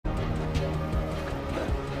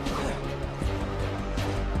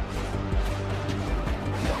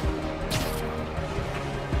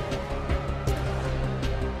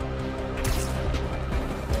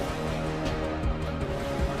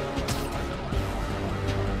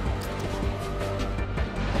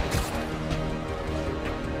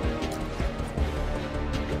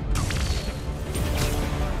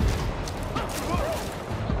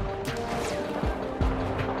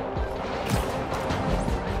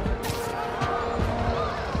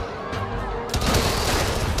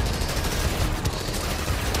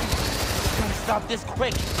stop this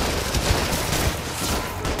quick.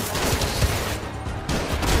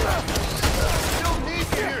 Don't need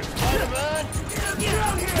you here, Spiderman. Get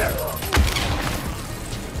out here!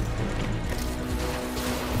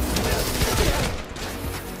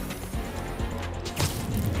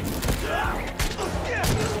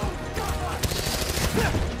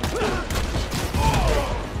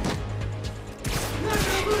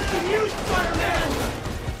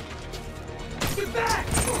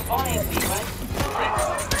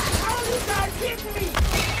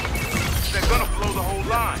 They're gonna blow the whole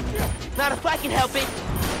line. Not if I can help it.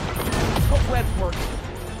 Hope web's working.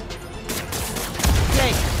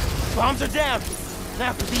 Okay, bombs are down.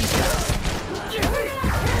 Now for these guys.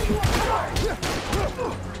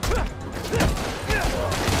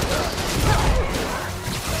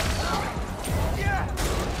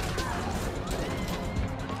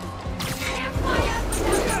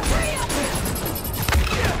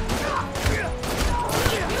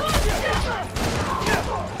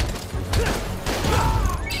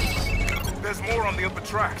 There's more on the upper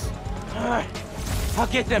tracks. All right, I'll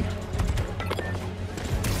get them.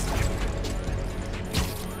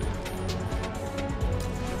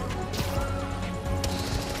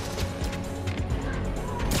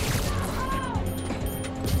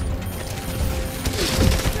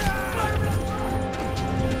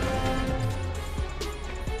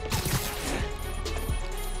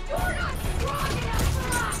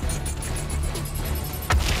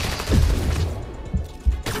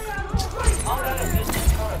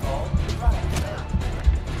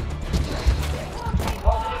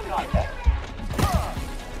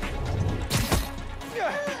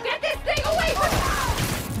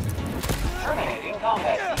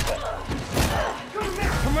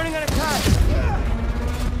 I'm running out of time.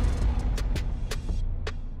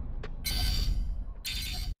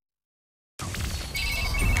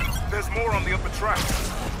 There's more on the upper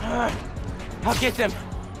tracks. I'll get them.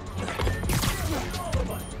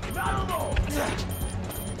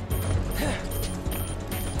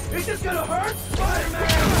 Is this gonna hurt, Spider-Man?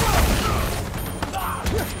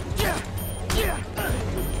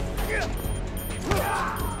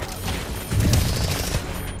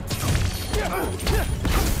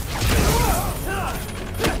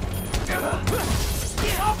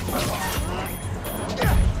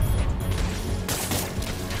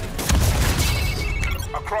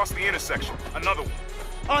 Across the intersection, another one.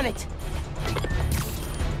 On it.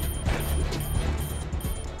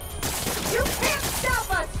 You can't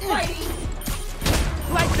stop us, Spidey!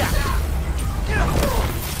 Like that.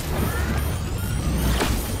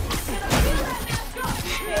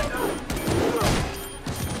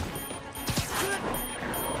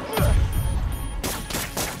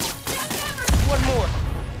 One more.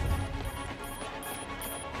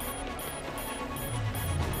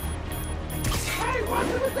 Hey, watch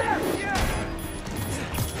it with there!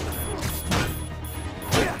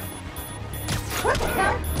 What the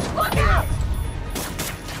hell? Look out!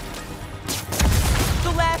 So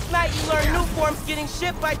last night you learned new forms getting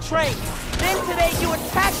shipped by train. Then today you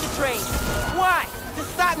attack the train. Why? To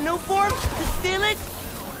stop new forms? To steal it?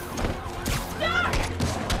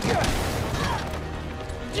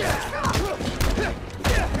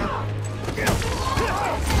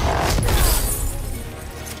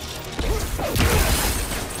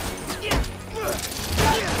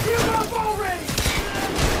 Give up already!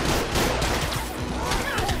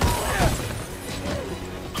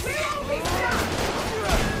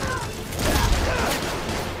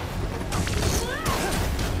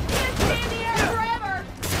 Can't stay in the air forever!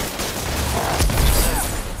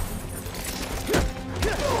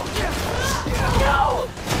 No!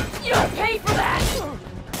 You'll pay for that!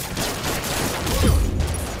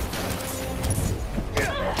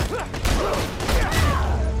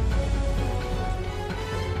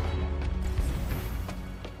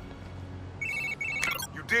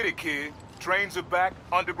 You did it, kid. Trains are back,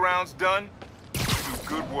 underground's done. You do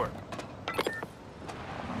good work.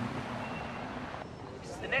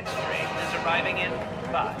 The next train is arriving in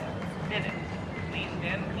 5 minutes. Please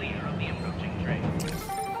stand clear of the approaching train.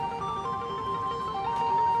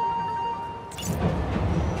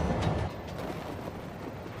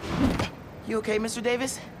 You okay, Mr.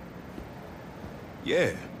 Davis?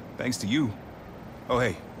 Yeah, thanks to you. Oh,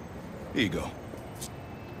 hey, here you go.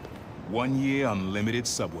 1 year unlimited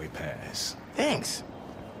subway pass. Thanks.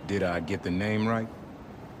 Did I get the name right?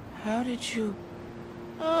 How did you...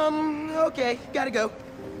 okay, gotta go.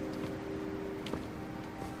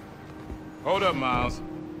 Hold up, Miles.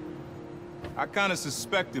 I kinda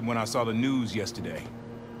suspected when I saw the news yesterday.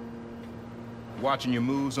 Watching your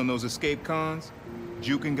moves on those escape cons,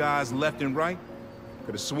 juking guys left and right,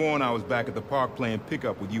 Could have sworn I was back at the park playing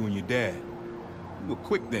pickup with you and your dad. You were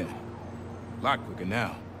quick then. A lot quicker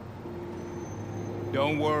now.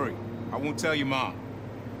 Don't worry. I won't tell your mom.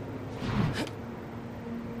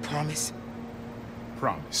 Promise?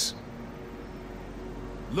 Promise.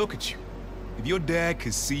 Look at you. If your dad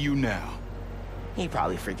could see you now... He'd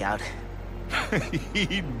probably freak out.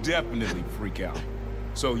 He'd definitely freak out.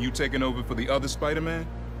 So you taking over for the other Spider-Man?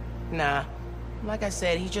 Nah. Like I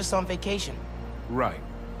said, he's just on vacation. Right.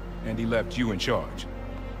 And he left you in charge.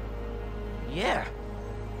 Yeah.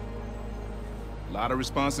 A lot of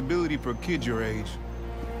responsibility for a kid your age.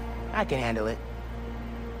 I can handle it.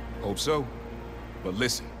 Hope so. But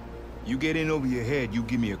listen, you get in over your head, you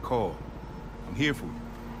give me a call. I'm here for you.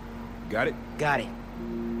 Got it? Got it.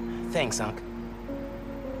 Thanks, Unc.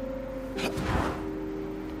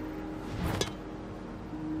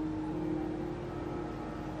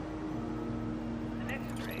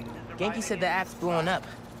 Genki said the app's blowing up.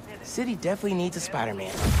 The city definitely needs a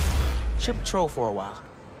Spider-Man. Should patrol for a while.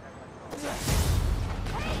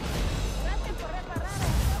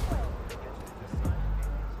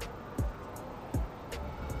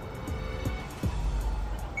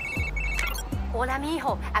 Hola,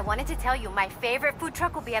 mijo. I wanted to tell you, my favorite food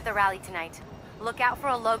truck will be at the rally tonight. Look out for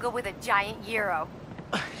a logo with a giant gyro.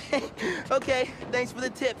 Okay, thanks for the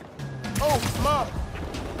tip. Oh, Mom,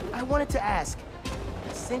 I wanted to ask.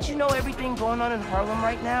 Since you know everything going on in Harlem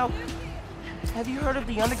right now, have you heard of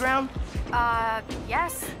the Underground?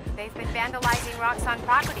 Yes. They've been vandalizing Roxxon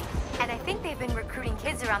property, and I think they've been recruiting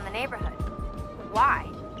kids around the neighborhood. Why?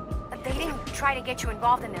 They didn't try to get you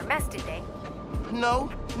involved in their mess, did they? No.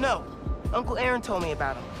 Uncle Aaron told me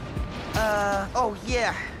about him. Oh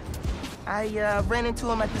yeah. I ran into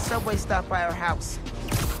him at the subway stop by our house.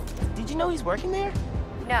 Did you know he's working there?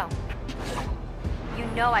 No. You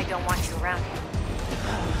know I don't want you around here.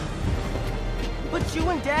 But you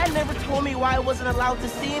and Dad never told me why I wasn't allowed to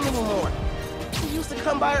see him anymore. He used to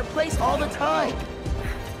come by our place all the time.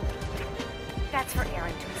 That's for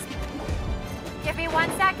Aaron to explain. Give me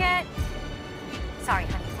 1 second. Sorry,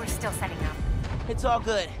 honey, we're still setting up. It's all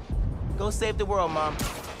good. Go save the world, Mom.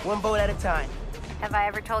 One boat at a time. Have I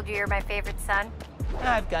ever told you you're my favorite son?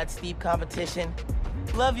 I've got steep competition.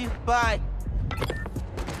 Love you. Bye.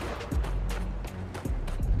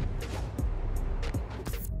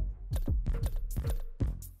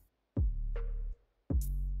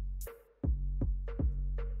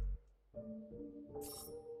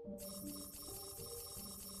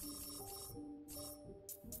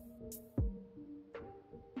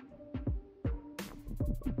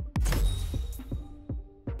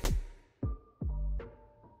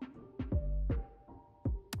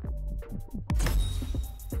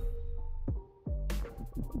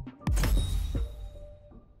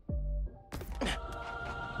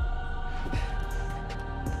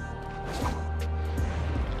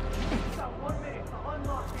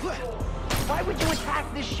 Why would you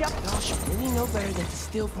attack this shop? Y'all should really know better than to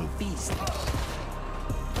steal from Feast.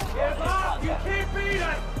 Give up! You can't beat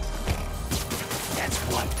us! That's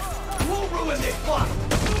what. We'll ruin this fun!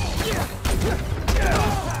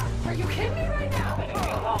 Are you kidding me right now?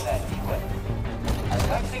 Combat sequence.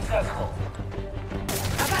 Unsuccessful.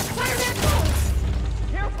 I got Spider-Man bones!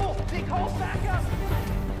 Careful! They call back up!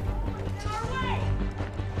 In our way!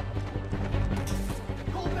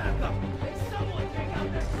 Pull back up! Hey, someone take out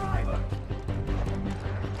this driver!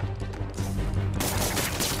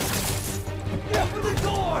 Open the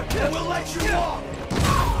door! And we'll let you walk!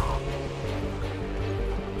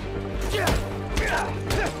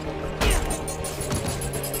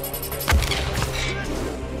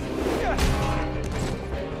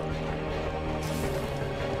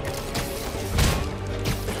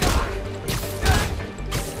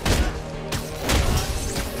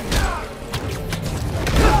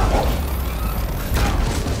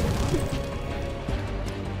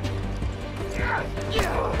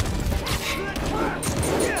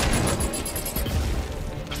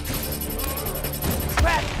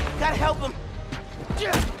 Crap! Gotta help him.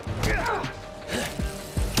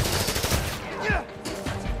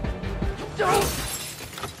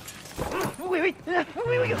 Wait.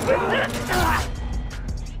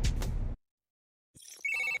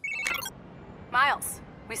 Miles,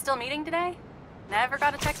 we still meeting today? Never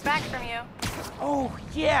got a text back from you. Oh,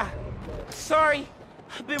 yeah. Sorry.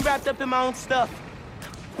 I've been wrapped up in my own stuff.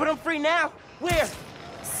 But I'm free now. Where?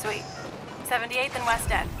 Sweet. 78th and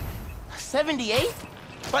West End. 78?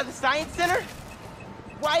 By the Science Center?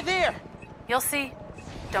 Why there? You'll see.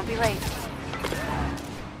 Don't be late.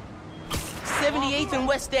 78th and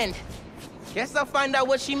West End. Guess I'll find out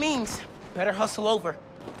what she means. Better hustle over.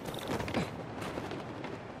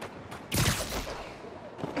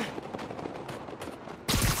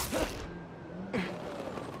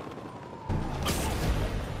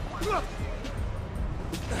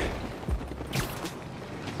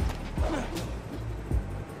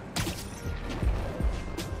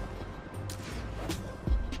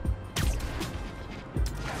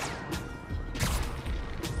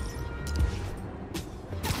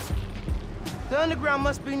 underground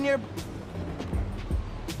must be near...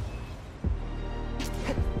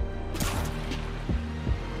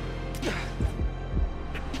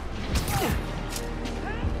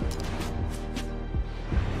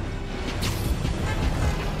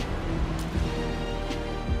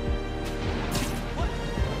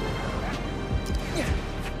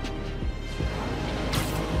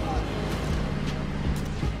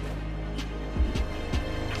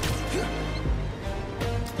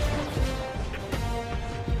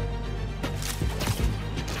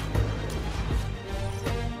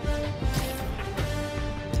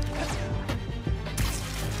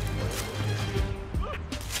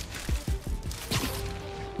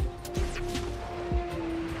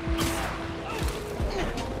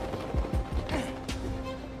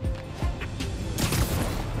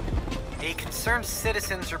 Concerned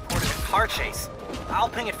citizens reported a car chase. I'll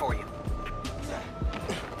ping it for you.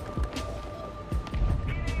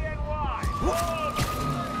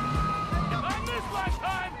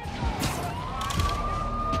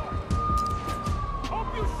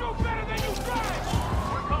 Hope you shoot better than you drive!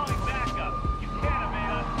 We're calling backup. You can't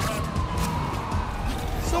evade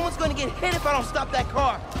us. Someone's gonna get hit if I don't stop that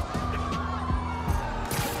car.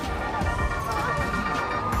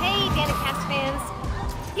 Hey, Danicast fans.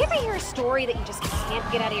 You ever hear a story that you just can't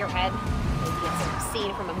get out of your head? Maybe it's a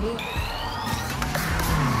scene from a movie.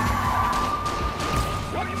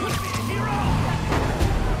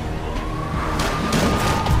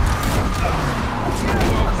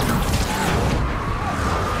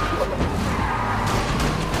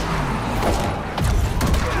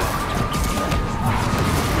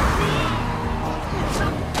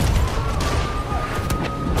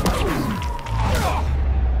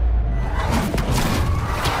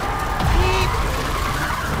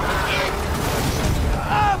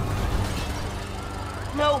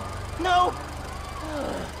 No!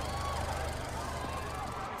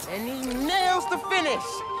 And he nails the finish!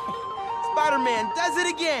 Spider-Man does it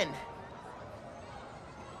again!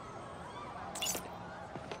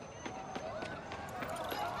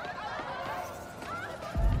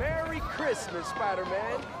 Merry Christmas,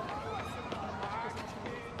 Spider-Man.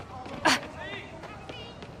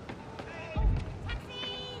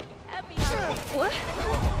 What?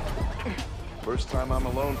 First time I'm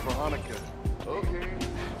alone for Hanukkah. Okay.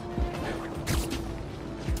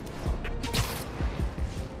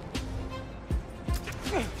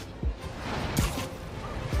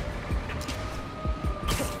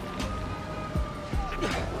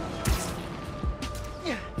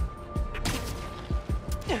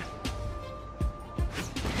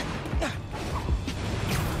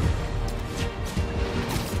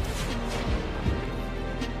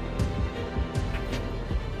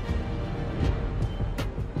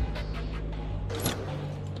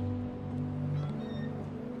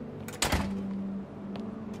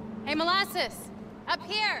 Hey, Molasses! Up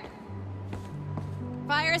here!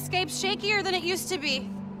 Fire escape's shakier than it used to be.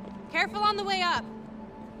 Careful on the way up.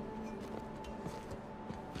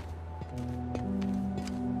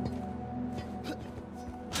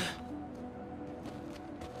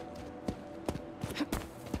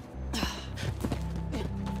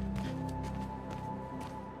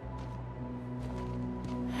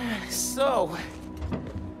 So,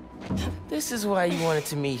 this is why you wanted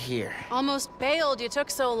to meet here. Almost bailed you took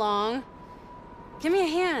so long. Give me a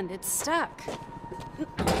hand, it's stuck.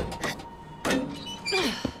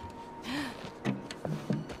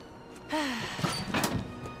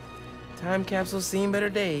 Time capsule's seen better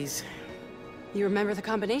days. You remember the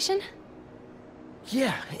combination?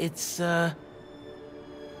 Yeah, it's, oh,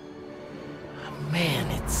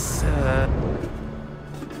 man, it's,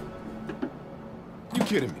 You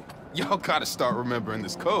kidding me? Y'all gotta start remembering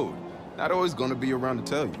this code. Not always gonna be around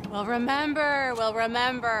to tell you. We'll remember, we'll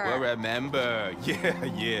remember. Well, remember.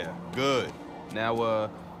 Yeah, good. Now,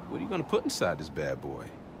 what are you gonna put inside this bad boy?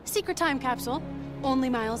 Secret time capsule. Only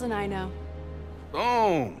Miles and I know.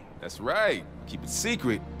 Boom! That's right. Keep it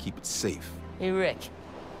secret, keep it safe. Hey, Rick,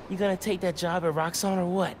 you gonna take that job at Roxxon or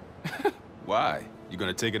what? Why? You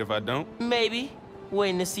gonna take it if I don't? Maybe.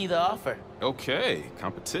 Waiting to see the offer. Okay,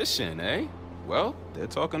 competition, eh? Well, they're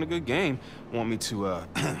talking a good game. Want me to,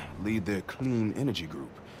 lead their clean energy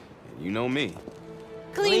group. And you know me.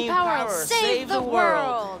 Clean power, save the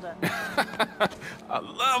world! I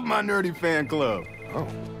love my nerdy fan club. Oh,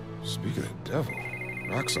 speaking of the devil,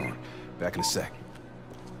 Roxxon. Back in a sec.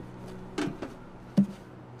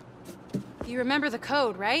 You remember the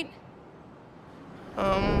code, right?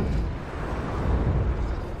 The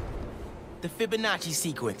Fibonacci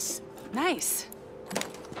sequence. Nice.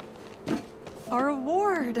 Our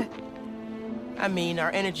reward. I mean,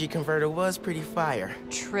 our energy converter was pretty fire.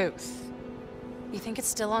 Truth. You think it's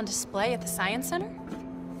still on display at the Science Center?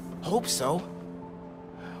 Hope so.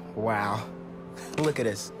 Wow. Look at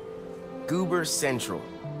us. Goober Central.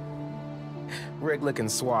 Rick looking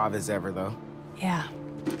suave as ever, though. Yeah.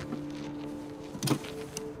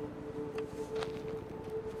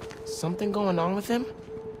 Something going on with him?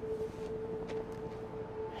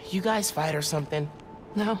 You guys fight or something?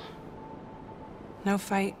 No. No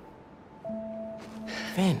fight.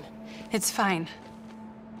 Finn. It's fine.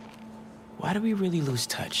 Why do we really lose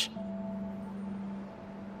touch?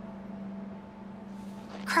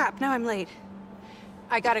 Crap, now I'm late.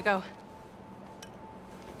 I gotta go.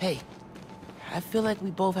 Hey, I feel like we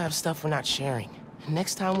both have stuff we're not sharing.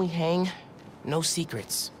 Next time we hang, no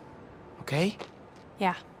secrets. Okay?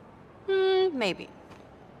 Yeah. Maybe.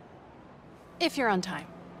 If you're on time.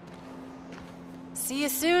 See you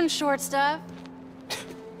soon, short stuff.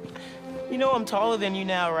 You know I'm taller than you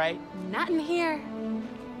now, right? Not in here.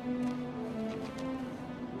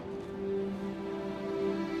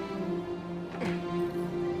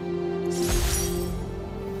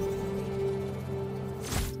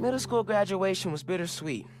 Middle school graduation was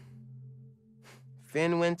bittersweet.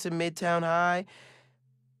 Finn went to Midtown High,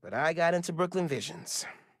 but I got into Brooklyn Visions.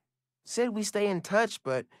 Said we stay in touch,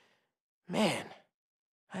 but man,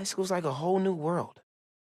 high school's like a whole new world.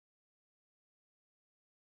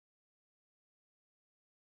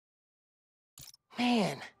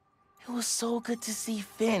 Man, it was so good to see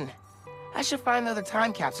Finn. I should find the other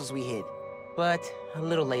time capsules we hid, but a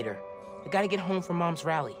little later. I gotta get home from Mom's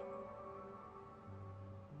rally.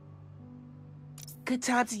 Good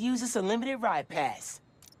time to use this unlimited ride pass.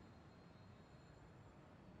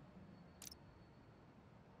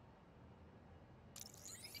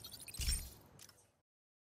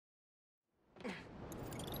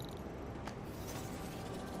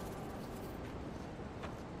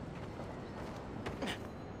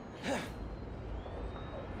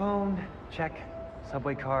 Phone, check.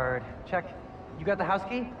 Subway card, check. You got the house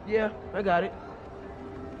key? Yeah, I got it.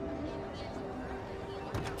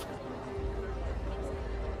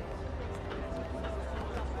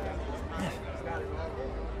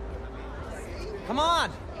 Come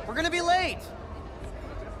on! We're gonna be late!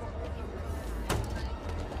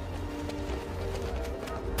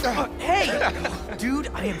 Hey! Dude,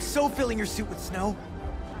 I am so filling your suit with snow.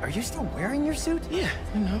 Are you still wearing your suit? Yeah,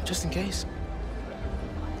 you know, just in case.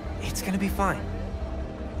 It's gonna be fine.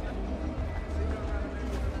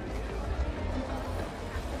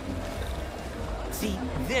 See,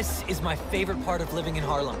 this is my favorite part of living in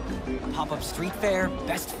Harlem. Pop-up street fair,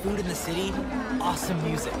 best food in the city, awesome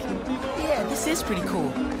music. Yeah, this is pretty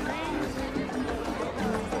cool.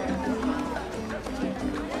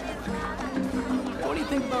 What do you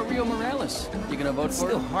think about Rio Morales? You gonna vote for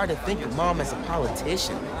Still him? hard to think of Mom as a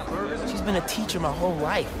politician. She's been a teacher my whole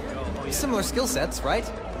life. Similar skill sets, right?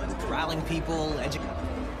 Rallying people,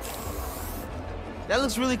 That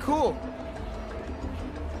looks really cool.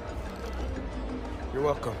 You're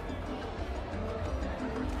welcome.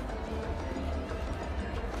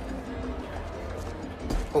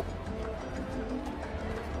 Oh.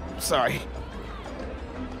 Sorry.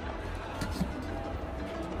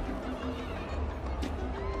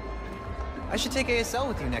 I should take ASL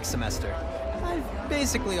with you next semester. I've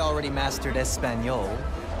basically already mastered Espanol.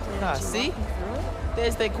 Ah, see?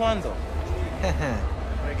 Desde cuando?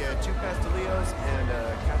 I get 2 pastelillos and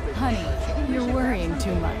a cafe. Honey, you're worrying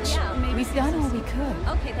too much. We've done all we could.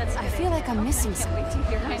 Okay, that's I feel like I'm missing something.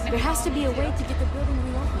 There has to be a way to get the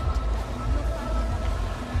building reopened.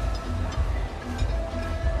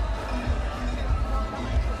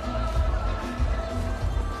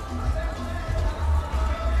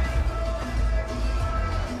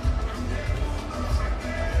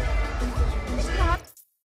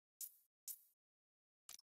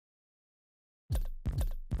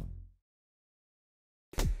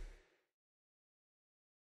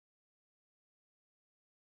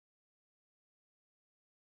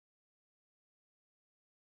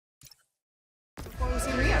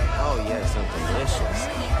 Oh, yeah, something delicious.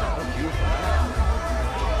 Oh, beautiful.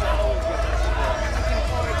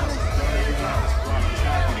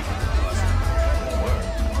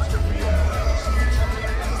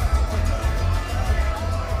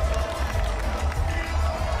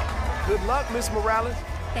 Good luck, Miss Morales.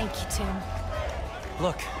 Thank you, Tim.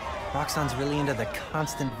 Look, Roxanne's really into the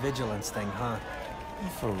constant vigilance thing, huh?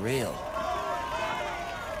 For real.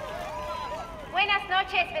 Buenas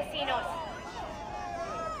noches, vecinos.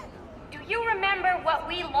 Do you remember what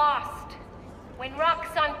we lost when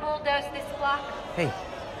Roxanne bulldozed this block? Hey,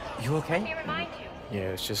 you Let me okay? remind you.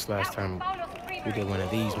 Yeah, it's just last time we did one of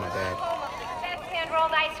these, my bad. Home of the best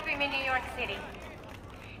hand-rolled ice cream in New York City.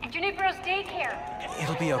 And Junipero's daycare.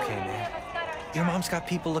 It'll be okay, man. Your mom's got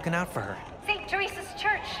people looking out for her. St. Teresa's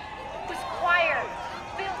Church. Whose choir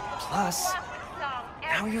built Plus,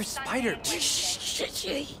 now you're Spider.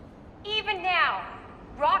 Even now,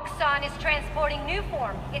 Roxxon is transporting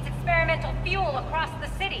Nuform, its experimental fuel, across the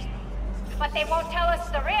city. But they won't tell us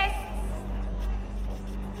the risks.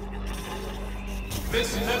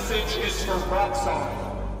 This message is for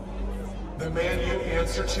Roxxon. The man you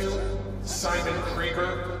answer to, Simon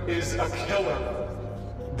Krieger, is a killer.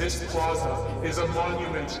 This plaza is a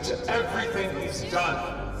monument to everything he's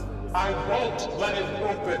done. I won't let it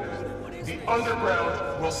open. The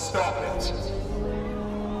underground will stop it.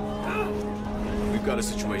 We've got a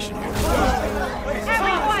situation here.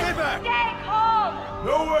 Everyone, stay calm!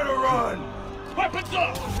 Nowhere to run! Weapons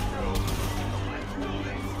up!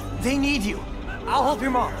 They need you. I'll help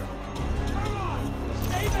your mom.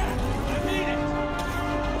 Stay back! I need it!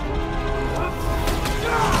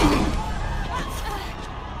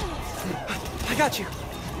 I got you.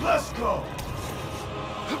 Let's go!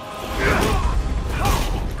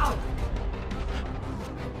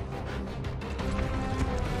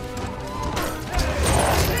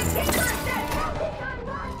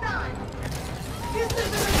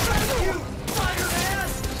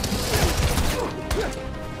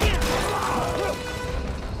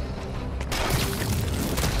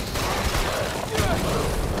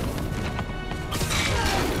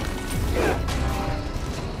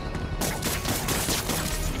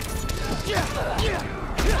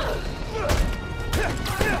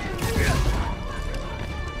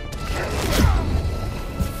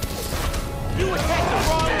 You attacked the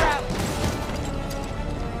wrong route!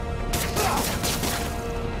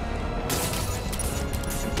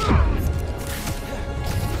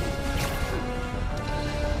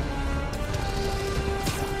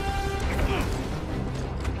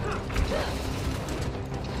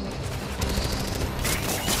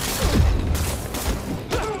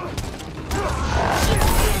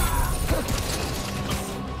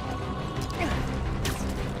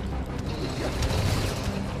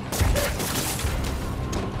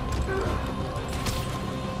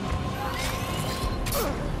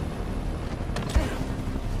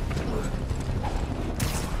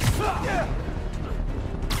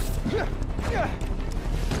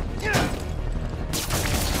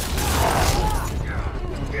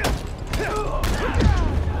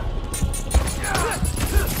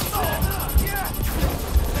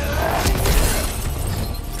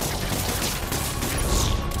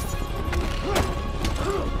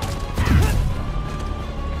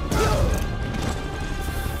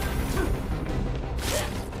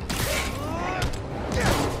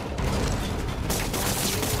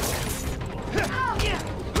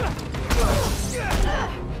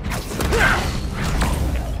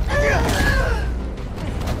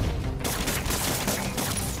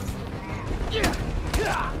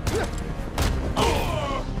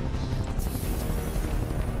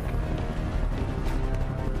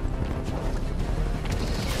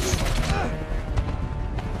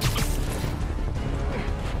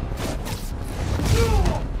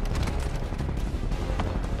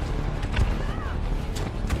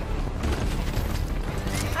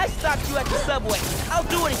 I stopped you at the subway. I'll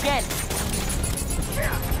do it again.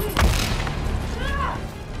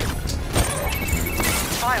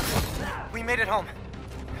 Miles, we made it home.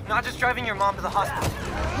 Not just driving your mom to the hospital.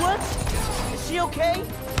 What? Is she okay?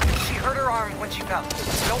 She hurt her arm when she fell.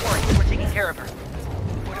 Don't worry, we're taking care of her.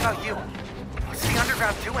 What about you? What's the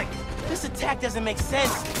underground doing? This attack doesn't make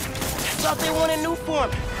sense. I thought they wanted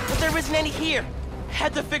Nuform, but there isn't any here.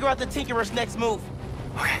 Had to figure out the Tinkerer's next move.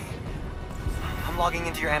 Okay. I'm logging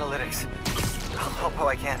into your analytics. I'll help how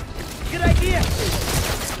I can. Good idea!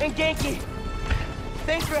 And Genki,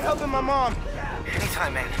 thanks for helping my mom.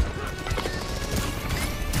 Anytime, man.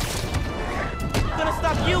 Gonna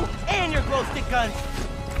stop you and your glow stick guns.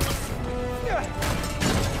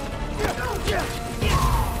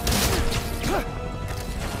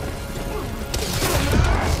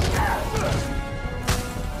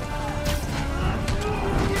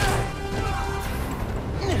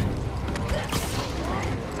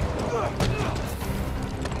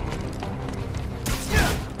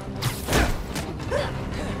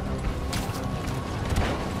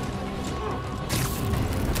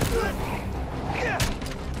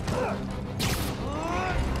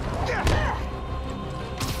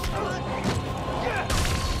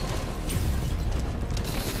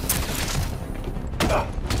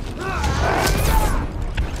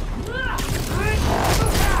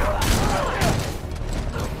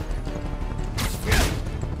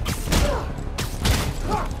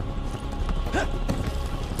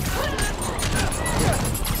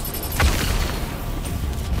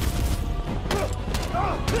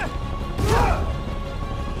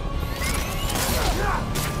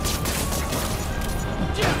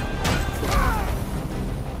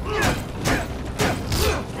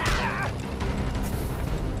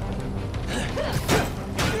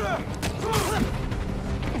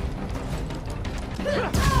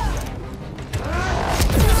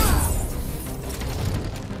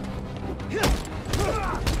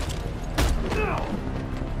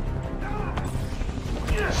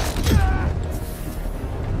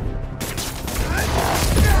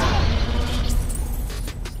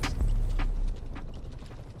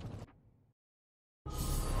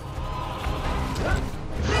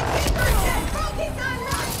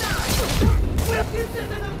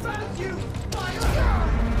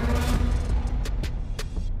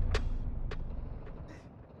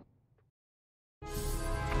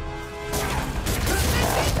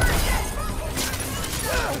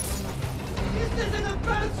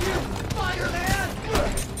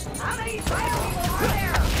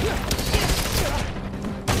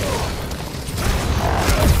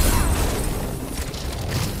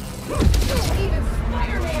 Even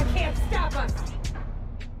Spiderman can't stop us!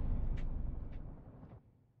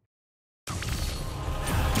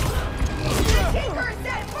 The Tinker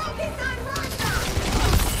said focus on Roost!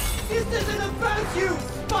 This isn't about you,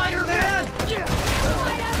 Spider-Man!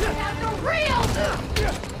 Why doesn't have the real?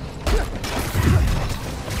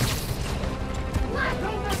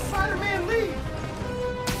 Don't let Spider-Man leave!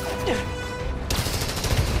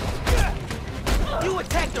 You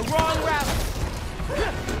attacked the wrong route!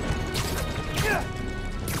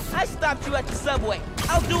 I stopped you at the subway.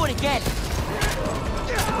 I'll do it again.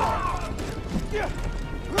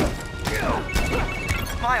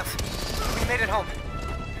 Miles, we made it home.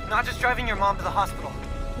 Not just driving your mom to the hospital.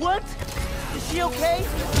 What? Is she okay?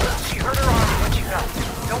 She hurt her arm when she fell.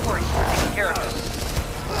 Don't worry, we're taking care of her.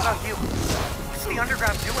 What about you? What's the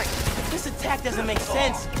underground doing? This attack doesn't make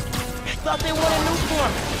sense. I thought they wanted a new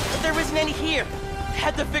form, but there isn't any here.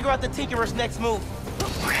 Had to figure out the Tinkerer's next move.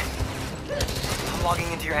 I'm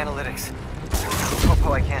logging into your analytics.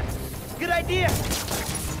 Popo, I can. Good idea.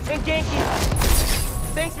 And Genki,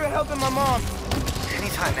 thanks for helping my mom.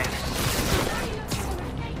 Anytime, man.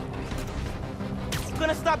 I'm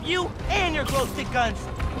gonna stop you and your glow stick guns.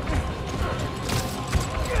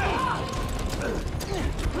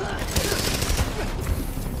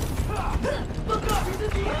 Look up, he's in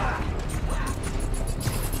the air.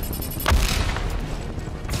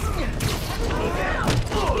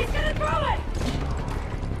 He's gonna throw it!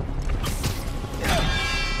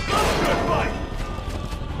 Good fight!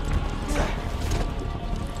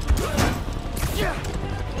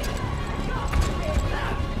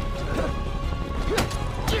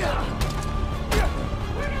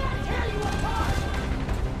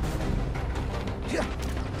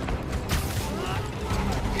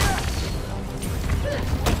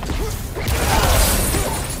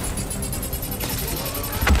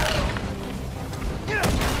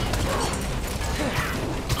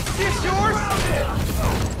 This yours?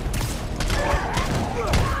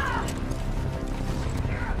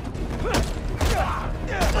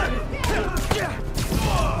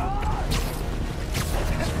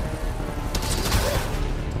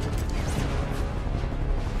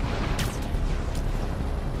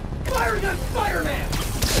 Fire gun Spider-Man!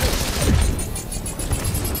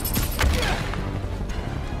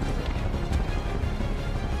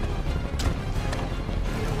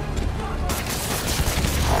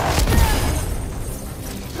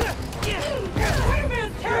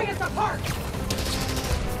 Spider-Man's tearing us apart!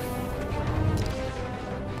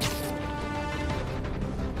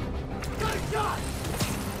 Got a shot!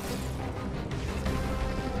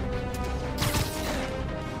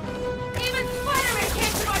 Even Spider-Man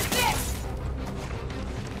can't survive this!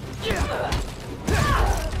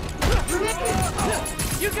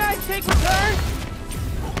 You guys take return?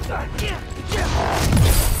 Give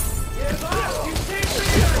up! You take the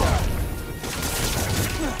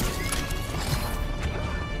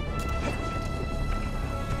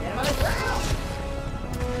Get him on the ground!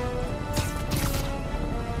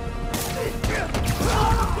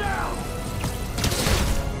 Down!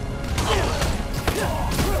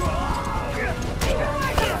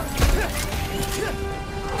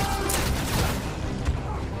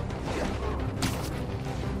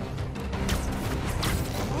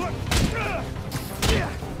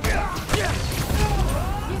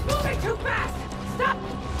 He's moving too fast! Stop!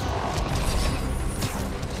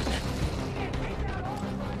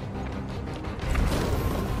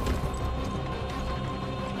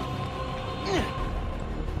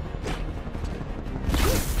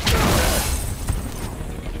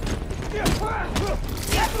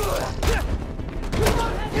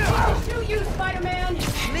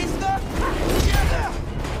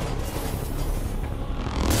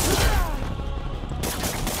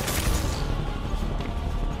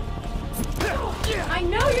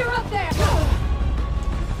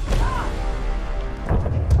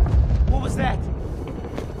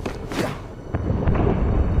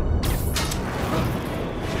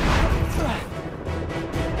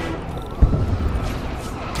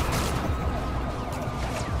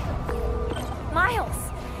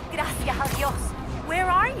 Where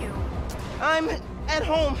are you? I'm at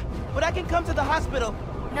home, but I can come to the hospital.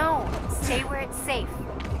 No, stay where it's safe.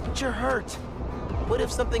 But you're hurt. What if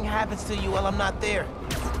something happens to you while I'm not there?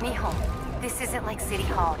 Mijo, this isn't like City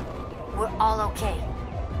Hall. We're all okay.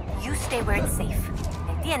 You stay where it's safe.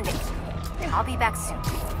 Entiende? I'll be back soon.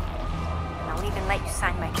 And I'll even let you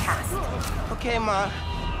sign my cast. Okay, Ma.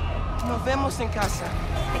 Nos vemos en casa.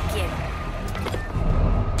 Te quiero.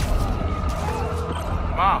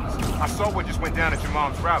 Mom, I saw what just went down at your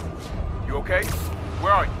mom's rally. You okay?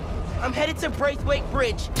 Where are you? I'm headed to Braithwaite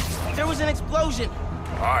Bridge. There was an explosion.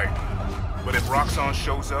 All right. But if Roxxon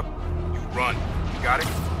shows up, you run. You got it?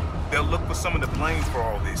 They'll look for some of the blame for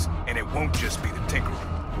all this, and it won't just be the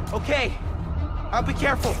Tinkerer. Okay. I'll be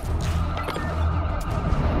careful.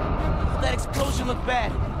 That explosion looked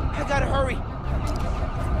bad. I gotta hurry.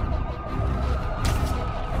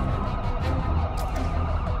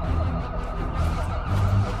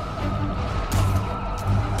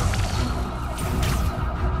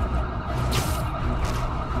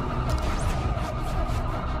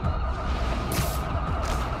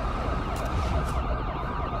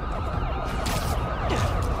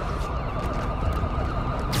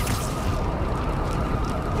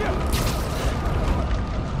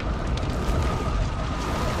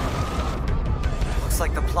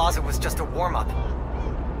 Like the plaza was just a warm-up.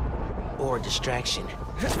 Or a distraction.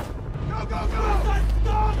 Go, go, go!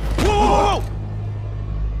 Whoa!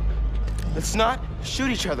 Let's not shoot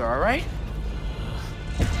each other, all right?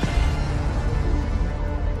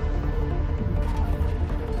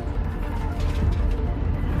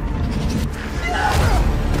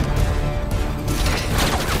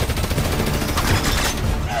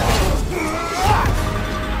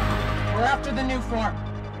 We're after the new form.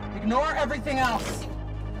 Ignore everything else.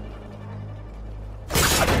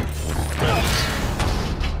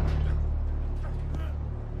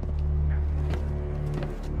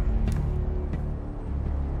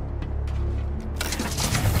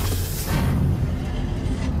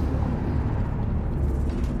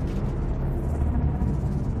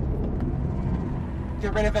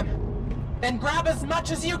 Get rid of him. Then grab as much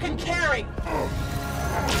as you can carry.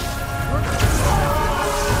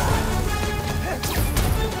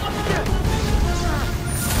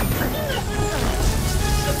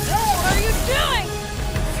 What are you doing?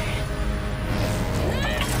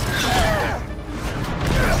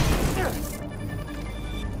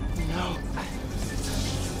 No.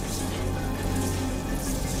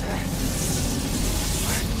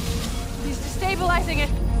 He's destabilizing it.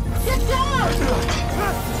 Get down!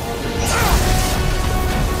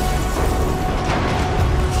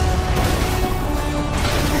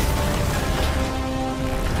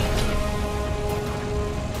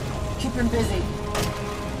 Keep him busy.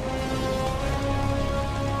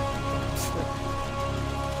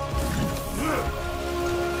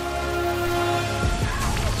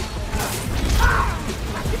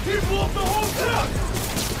 People up the whole town!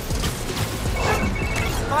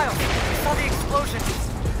 Miles, I saw the explosion.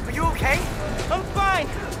 Are you okay? I'm fine.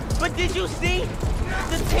 But did you see?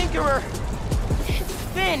 The Tinkerer. It's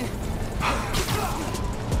Finn.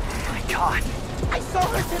 My God. I saw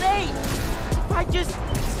her today. If I just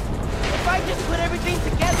put everything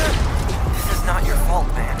together. This is not your fault,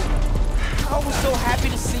 man. I was so happy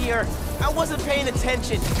to see her. I wasn't paying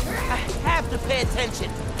attention. I have to pay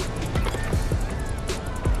attention.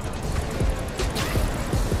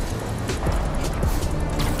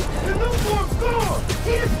 The new form's gone!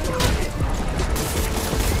 He destroyed it!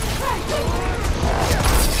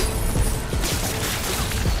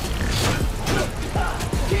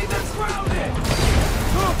 Keep them surrounded!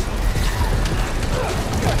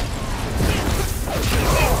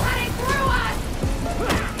 Cutting through us!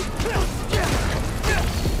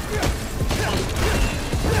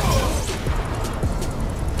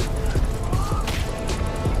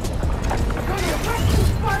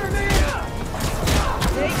 Spiderman!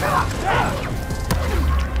 Take off!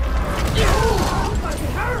 It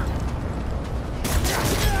hurt!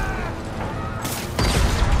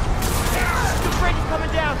 The bridge is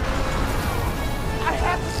coming down. I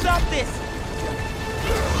have to stop this.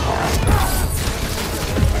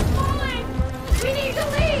 Falling! We need to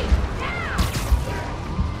leave! Now!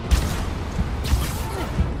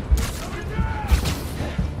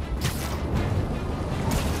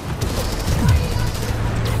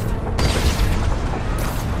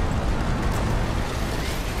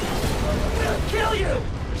 We'll kill you!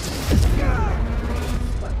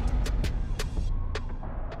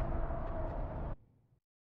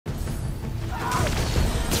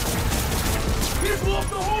 People up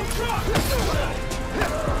the whole truck!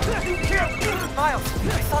 Miles, I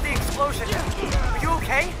saw the explosion. Are you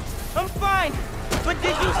okay? I'm fine. But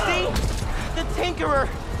did you see? The Tinkerer!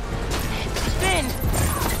 Finn!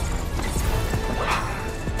 Oh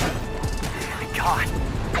my God.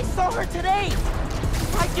 I saw her today!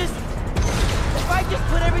 If I just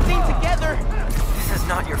put everything together... This is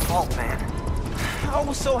not your fault, man. I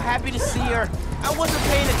was so happy to see her. I wasn't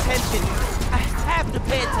paying attention. I have to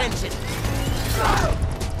pay attention.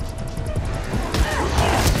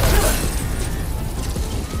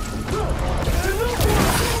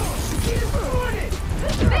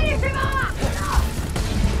 Finish him off!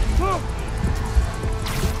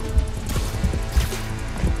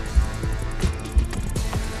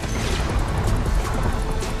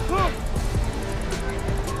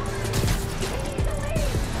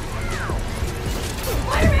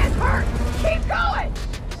 Spider-Man's hurt! Keep going!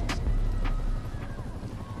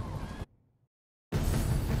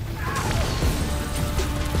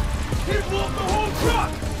 He blew up the whole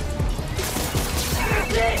truck!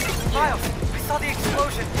 Miles, I saw the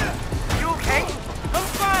explosion. You okay? I'm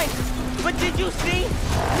fine! But did you see?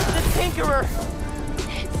 The Tinkerer!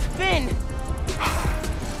 Finn!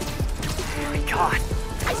 Oh my God.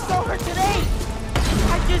 I saw her today!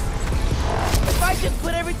 If I just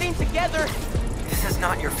put everything together... This is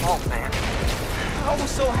not your fault, man. I was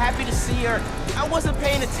so happy to see her. I wasn't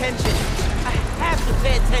paying attention. I have to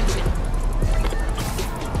pay attention.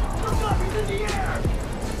 The weapon's in the air!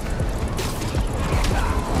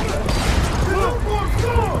 Uniform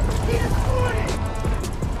sword! He destroyed it!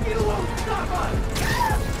 He won't stop us!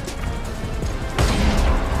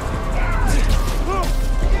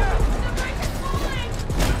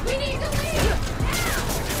 We need to leave!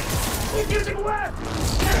 He's using web!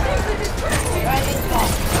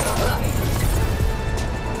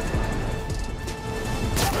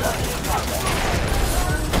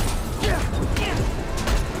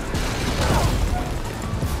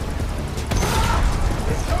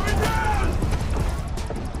 It's coming down!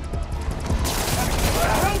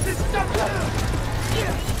 How's it stuck down?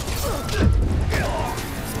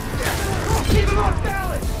 Keep him off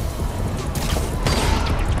balance!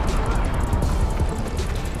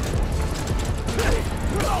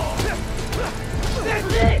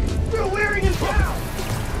 That's it! We're wearing him down!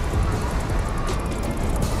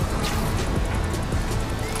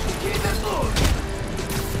 Keep it moving!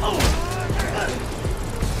 Oh!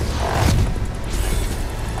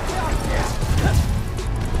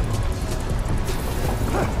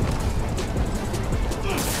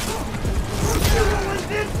 You don't win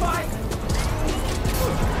this fight!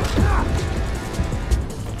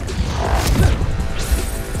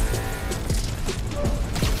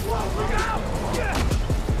 Whoa, look out!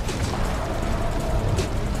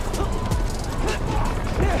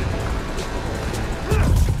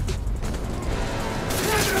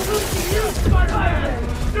 Never lose to you, Spider-Man!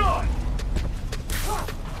 Done!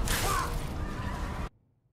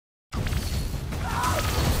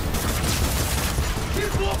 He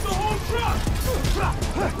blew up the whole truck!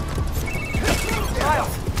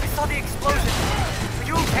 Miles, I saw the explosion. Are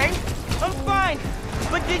you okay? I'm fine!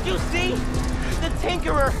 But did you see? The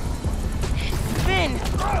Tinkerer! Finn!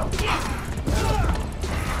 Oh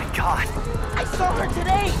my God. I saw her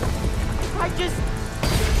today!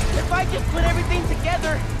 If I just put everything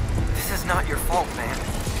together... This is not your fault, man.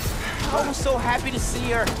 I was so happy to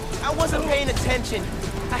see her. I wasn't paying attention.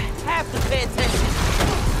 I have to pay attention.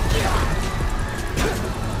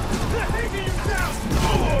 Taking him down!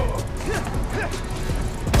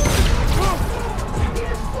 He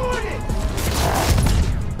destroyed it!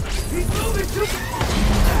 He's moving too...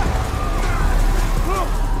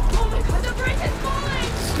 Oh my God, the bridge is falling!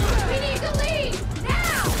 We need to leave!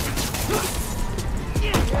 Now!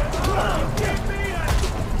 Can't beat us!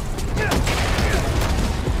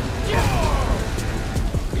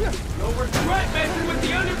 No regret messing with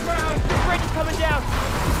the underground! The bridge is coming down!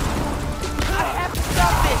 I have to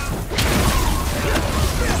stop this!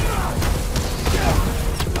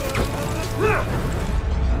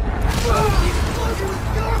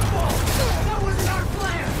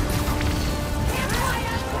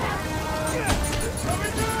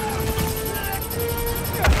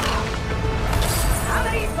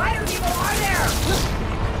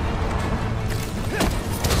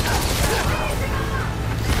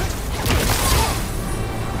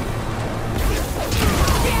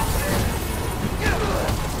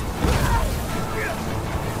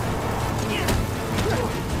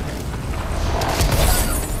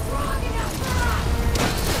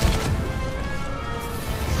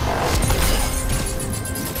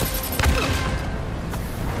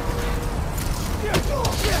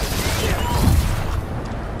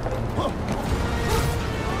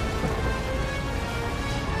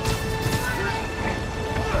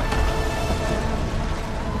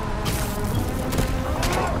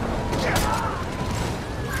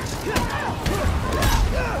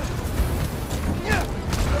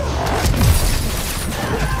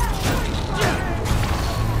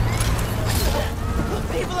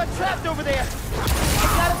 trapped over there. I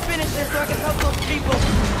gotta finish this so I can help those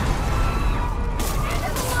people.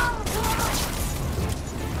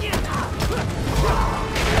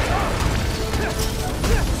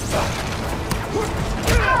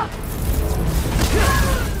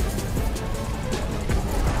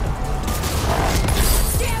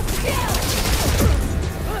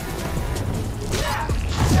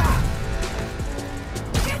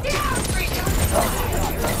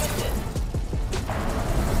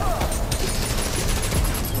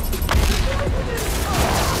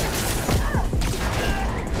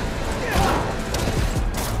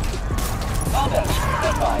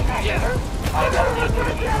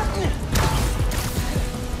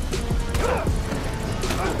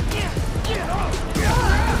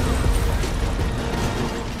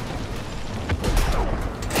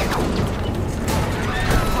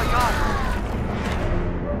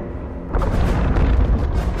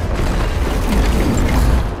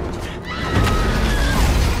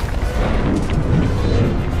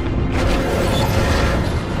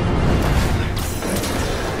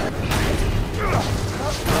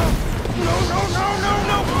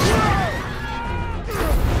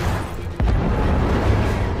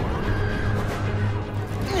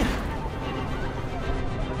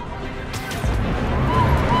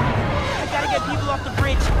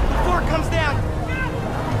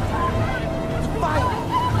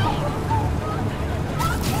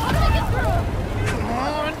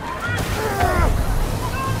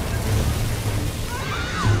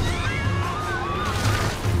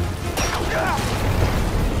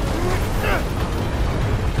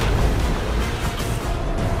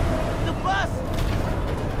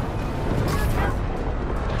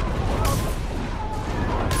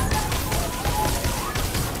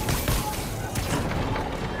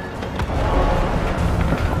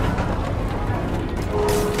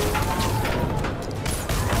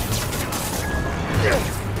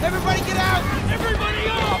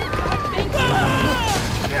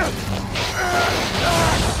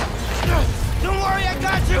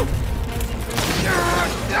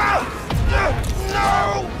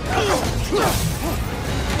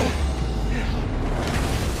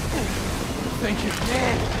 Thank you.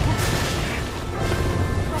 Man.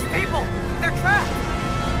 Those people, they're trapped.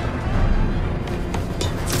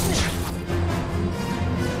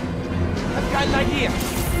 I've got an idea.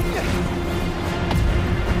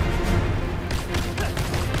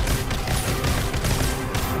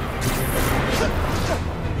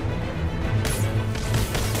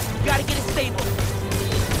 Gotta get it stable.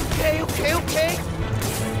 Okay.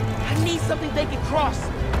 I need something they can cross.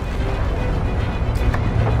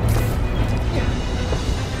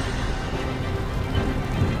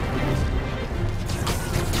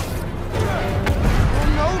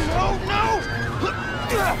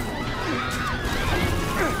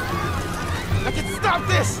 I can stop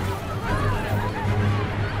this!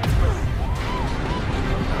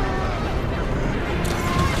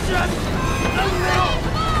 Just a little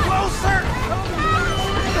closer!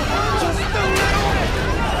 Just a little!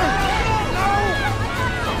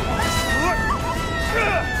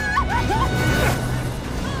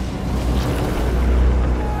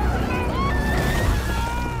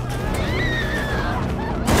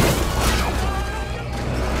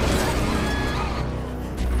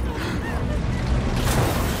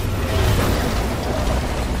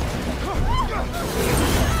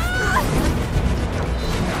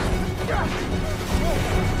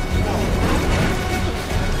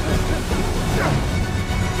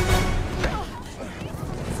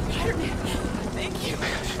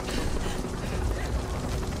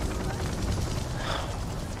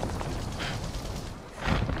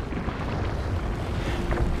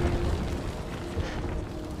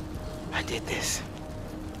 I did this.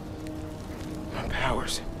 My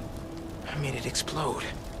powers. I made it explode.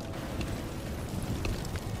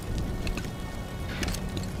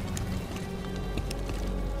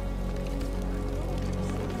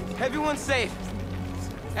 Everyone's safe.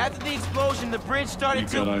 After the explosion, the bridge started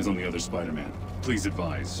You've got eyes on the other Spider-Man. Please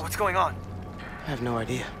advise. What's going on? I have no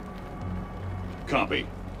idea. Copy.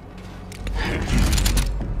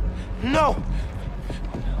 No!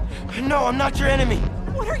 No, I'm not your enemy!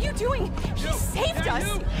 What are you doing? He saved us!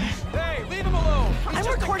 Hey, leave him alone! I'm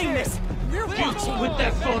recording this! We're watching! Put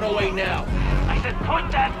that phone away now! I said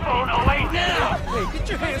put that phone away now! Hey, get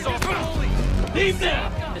your hands off me! Leave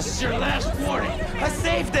now! This is your last warning! I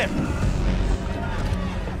saved him!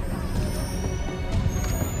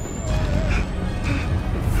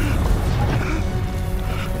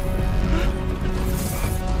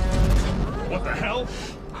 What the hell?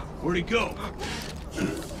 Where'd he go?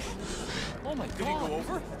 Oh my god. Did he go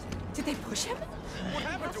over? Did they push him? What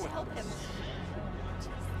happened to him? Help him.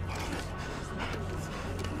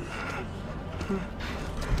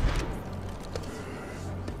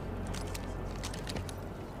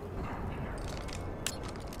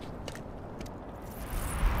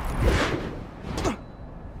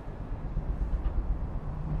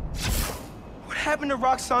 What happened to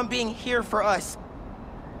Roxxon being here for us?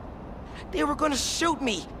 They were gonna shoot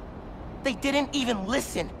me. They didn't even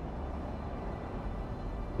listen.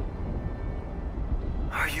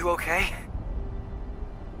 Are you okay?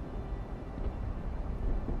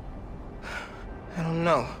 I don't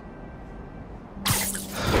know.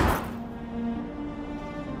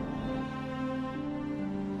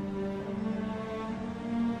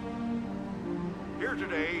 Here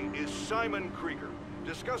today is Simon Krieger,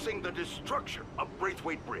 discussing the destruction of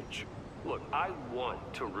Braithwaite Bridge. Look, I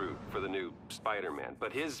want to root for the new Spider-Man,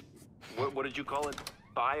 but his, what did you call it?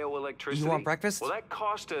 Bioelectricity? You want breakfast? Well, that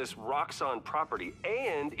cost us Roxxon property,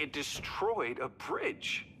 and it destroyed a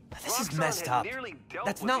bridge. This is Roxxon messed had up. nearly dealt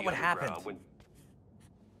That's with not the what underground happened. when-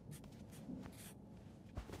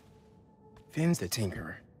 Finn's the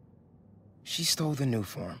Tinkerer. She stole the new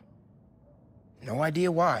form. No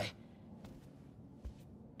idea why.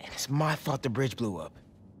 And it's my fault the bridge blew up.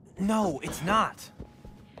 No, it's not.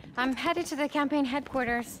 I'm headed to the campaign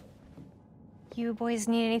headquarters. You boys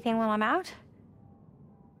need anything while I'm out?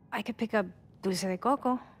 I could pick up dulce de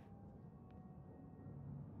coco.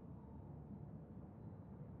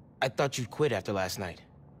 I thought you'd quit after last night.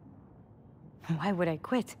 Why would I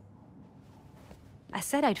quit? I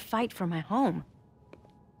said I'd fight for my home.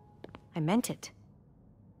 I meant it.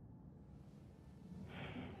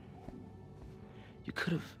 You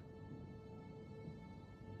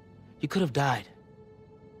could have died.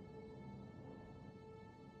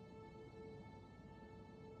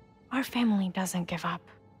 Our family doesn't give up.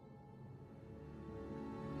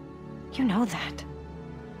 You know that.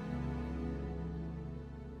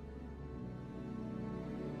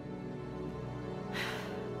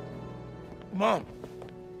 Mom!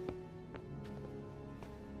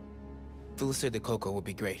 Dulce de coco would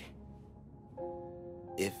be great.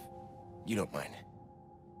 If you don't mind.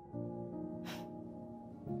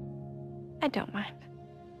 I don't mind.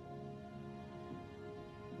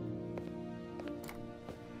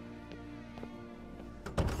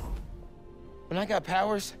 When I got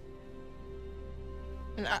powers,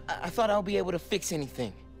 and I thought I'll be able to fix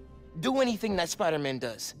anything. Do anything that Spider-Man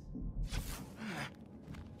does.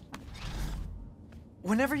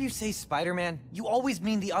 Whenever you say Spider-Man, you always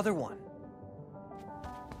mean the other one.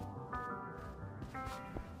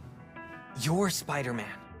 You're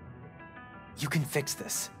Spider-Man. You can fix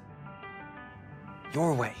this.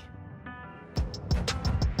 Your way.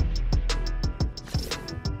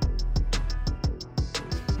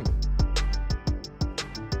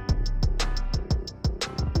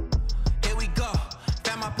 Here we go.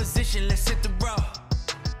 Found my position, let's hit the road.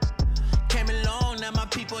 Came along, now my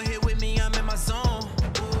people here with me, I'm in my zone.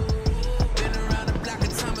 Been around the block a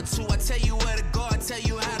time or two. I tell you where to go, I tell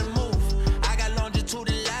you how to move. I got longitude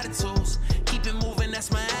and latitudes. Keep it moving, that's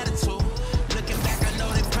my attitude. Looking back, I know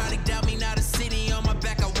they probably doubt me. Now the city on my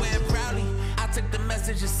back, I wear it proudly. I took the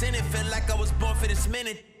message and sent it, felt like I was born for this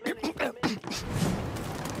minute.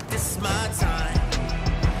 This is my time.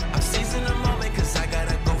 I'm seizing the moment, cause I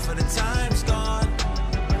gotta go for the time's gone.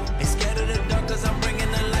 Ain't scared of the dark, cause I'm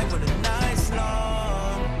bringing the light with a nice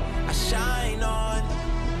long. I shine on.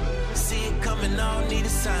 See it coming, I don't need a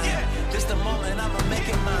sign. This the moment, I'ma make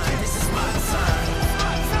it mine. This is my time.